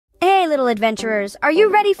little adventurers, are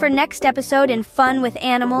you ready for next episode in Fun with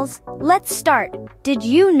Animals? Let's start. Did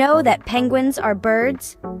you know that penguins are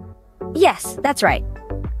birds? Yes, that's right.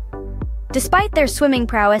 Despite their swimming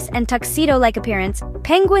prowess and tuxedo-like appearance,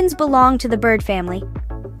 penguins belong to the bird family.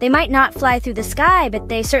 They might not fly through the sky, but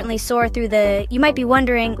they certainly soar through the... You might be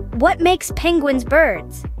wondering, what makes penguins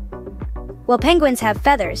birds? Well, penguins have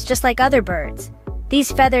feathers, just like other birds.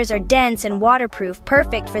 These feathers are dense and waterproof,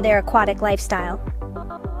 perfect for their aquatic lifestyle.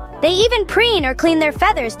 They even preen or clean their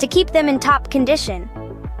feathers to keep them in top condition.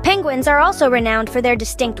 Penguins are also renowned for their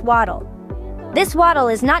distinct waddle. This waddle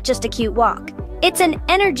is not just a cute walk. It's an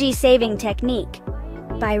energy-saving technique.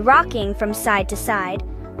 By rocking from side to side,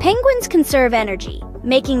 penguins conserve energy,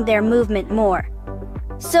 making their movement more.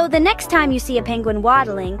 So the next time you see a penguin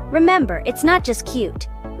waddling, remember, it's not just cute,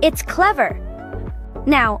 it's clever.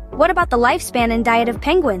 Now, what about the lifespan and diet of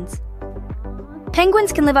penguins?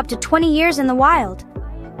 Penguins can live up to 20 years in the wild.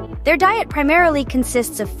 Their diet primarily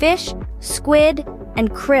consists of fish, squid,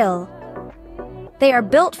 and krill. They are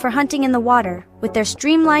built for hunting in the water, with their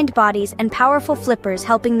streamlined bodies and powerful flippers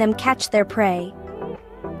helping them catch their prey.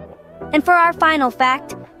 And for our final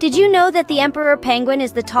fact, did you know that the emperor penguin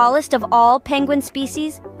is the tallest of all penguin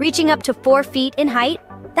species, reaching up to 4 feet in height?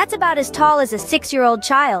 That's about as tall as a 6-year-old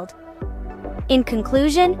child. In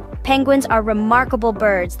conclusion, penguins are remarkable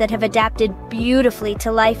birds that have adapted beautifully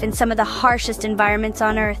to life in some of the harshest environments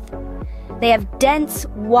on Earth. They have dense,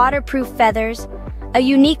 waterproof feathers, a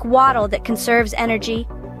unique waddle that conserves energy,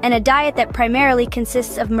 and a diet that primarily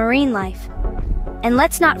consists of marine life. And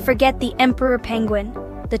let's not forget the emperor penguin,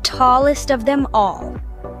 the tallest of them all.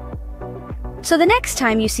 So the next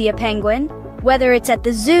time you see a penguin, whether it's at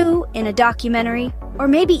the zoo, in a documentary, or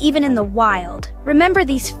maybe even in the wild, remember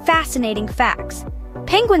these fascinating facts.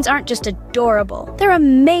 Penguins aren't just adorable, they're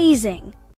amazing.